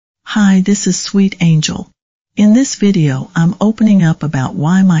Hi, this is Sweet Angel. In this video, I'm opening up about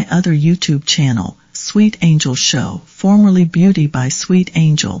why my other YouTube channel, Sweet Angel Show, formerly Beauty by Sweet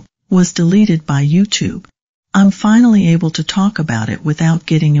Angel, was deleted by YouTube. I'm finally able to talk about it without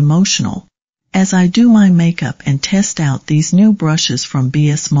getting emotional. As I do my makeup and test out these new brushes from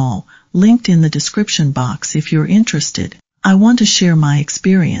BS Mall, linked in the description box if you're interested, I want to share my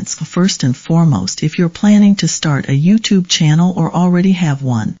experience. First and foremost, if you're planning to start a YouTube channel or already have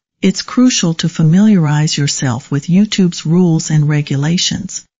one, it's crucial to familiarize yourself with YouTube's rules and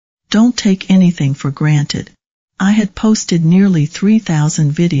regulations. Don't take anything for granted. I had posted nearly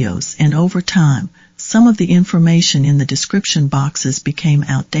 3,000 videos, and over time, some of the information in the description boxes became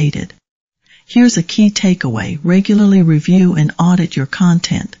outdated. Here's a key takeaway: regularly review and audit your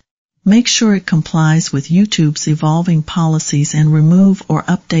content. Make sure it complies with YouTube's evolving policies and remove or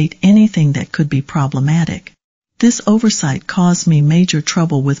update anything that could be problematic. This oversight caused me major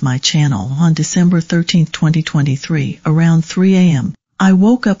trouble with my channel. On December 13, 2023, around 3 a.m., I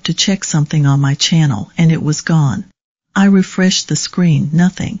woke up to check something on my channel and it was gone. I refreshed the screen,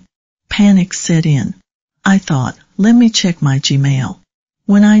 nothing. Panic set in. I thought, let me check my Gmail.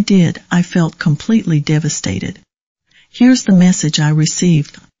 When I did, I felt completely devastated. Here's the message I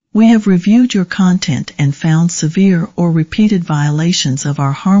received. We have reviewed your content and found severe or repeated violations of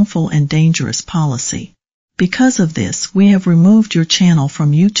our harmful and dangerous policy. Because of this, we have removed your channel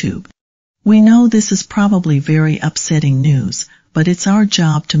from YouTube. We know this is probably very upsetting news, but it's our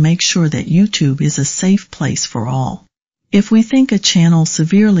job to make sure that YouTube is a safe place for all. If we think a channel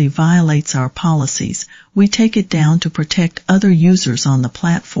severely violates our policies, we take it down to protect other users on the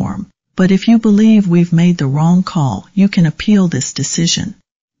platform. But if you believe we've made the wrong call, you can appeal this decision.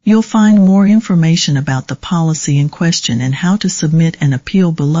 You'll find more information about the policy in question and how to submit an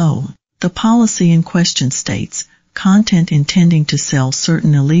appeal below. The policy in question states, content intending to sell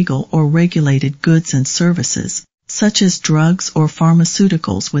certain illegal or regulated goods and services, such as drugs or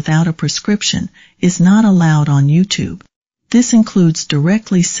pharmaceuticals without a prescription, is not allowed on YouTube. This includes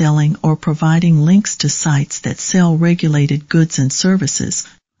directly selling or providing links to sites that sell regulated goods and services.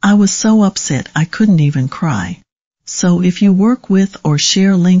 I was so upset I couldn't even cry. So if you work with or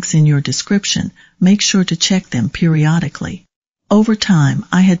share links in your description, make sure to check them periodically. Over time,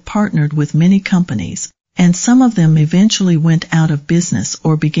 I had partnered with many companies, and some of them eventually went out of business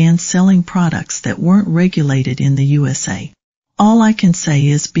or began selling products that weren't regulated in the USA. All I can say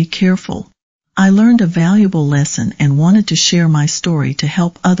is be careful. I learned a valuable lesson and wanted to share my story to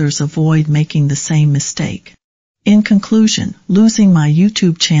help others avoid making the same mistake. In conclusion, losing my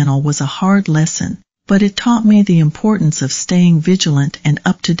YouTube channel was a hard lesson, but it taught me the importance of staying vigilant and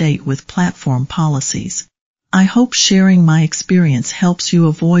up to date with platform policies. I hope sharing my experience helps you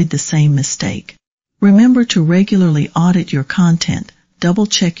avoid the same mistake. Remember to regularly audit your content,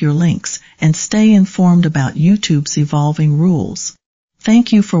 double-check your links, and stay informed about YouTube's evolving rules.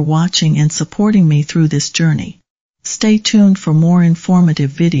 Thank you for watching and supporting me through this journey. Stay tuned for more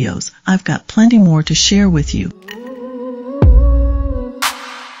informative videos. I've got plenty more to share with you.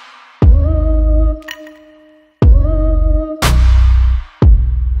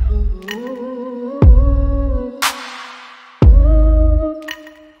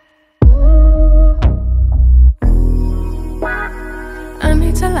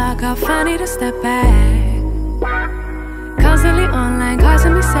 I need to step back. Constantly online,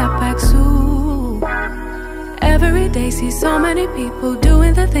 causing me setbacks. Ooh. Every day see so many people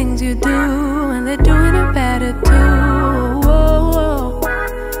doing the things you do, and they're doing it better too. Whoa.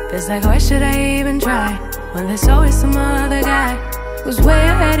 Feels like, why should I even try when there's always some other guy who's way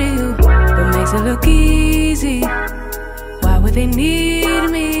ahead of you, but makes it look easy? Why would they need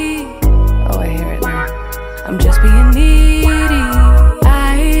me? Oh, I hear it now. I'm just being needy.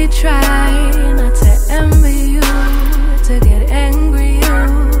 I try not to envy you, to get angry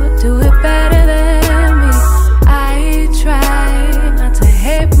you do it better than me. I try not to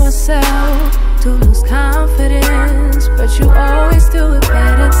hate myself, to lose confidence, but you always do it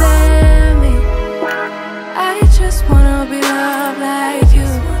better than me. I just wanna be loved like you.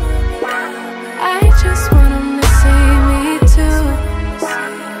 I just want them to see me too.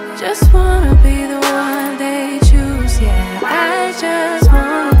 Just wanna be the one they choose. Yeah, I just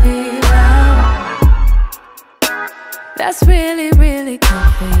wanna be loved. That's really, really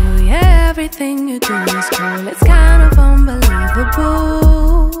cool for you. Yeah, everything you do is cool. It's kind of unbelievable.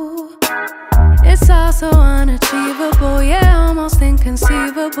 It's also unachievable. Yeah, almost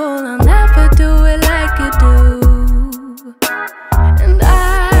inconceivable. I'll never do it like you do. And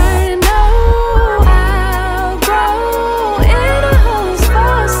I know I'll grow in a whole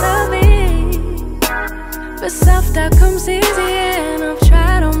supposed to be, but self-doubt comes easy, and I've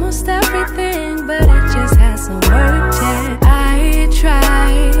tried almost hasn't worked yet. I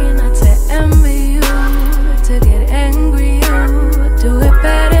try not to envy you, to get angry you do it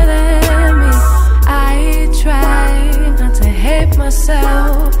better than me. I try not to hate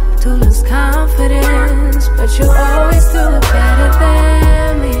myself, to lose confidence, but you always do it better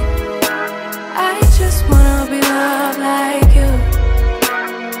than me. I just wanna be loved like you.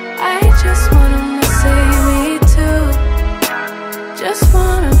 I just want them to see me too. Just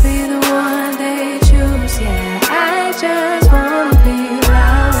wanna be the one they choose. Yeah, I just wanna be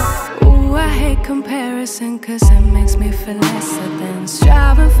loved. Ooh, I hate comparison, cause it makes me feel lesser than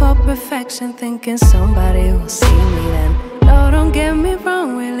striving for perfection, thinking somebody will see me then. No, don't get me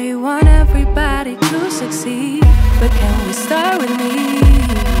wrong, really want everybody to succeed, but can we start with me?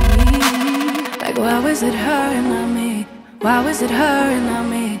 Like, why was it her and not me? Why was it her and not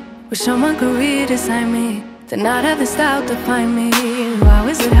me? Wish someone could redesign me, to not have the style to find me. Why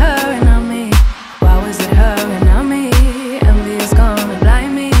was it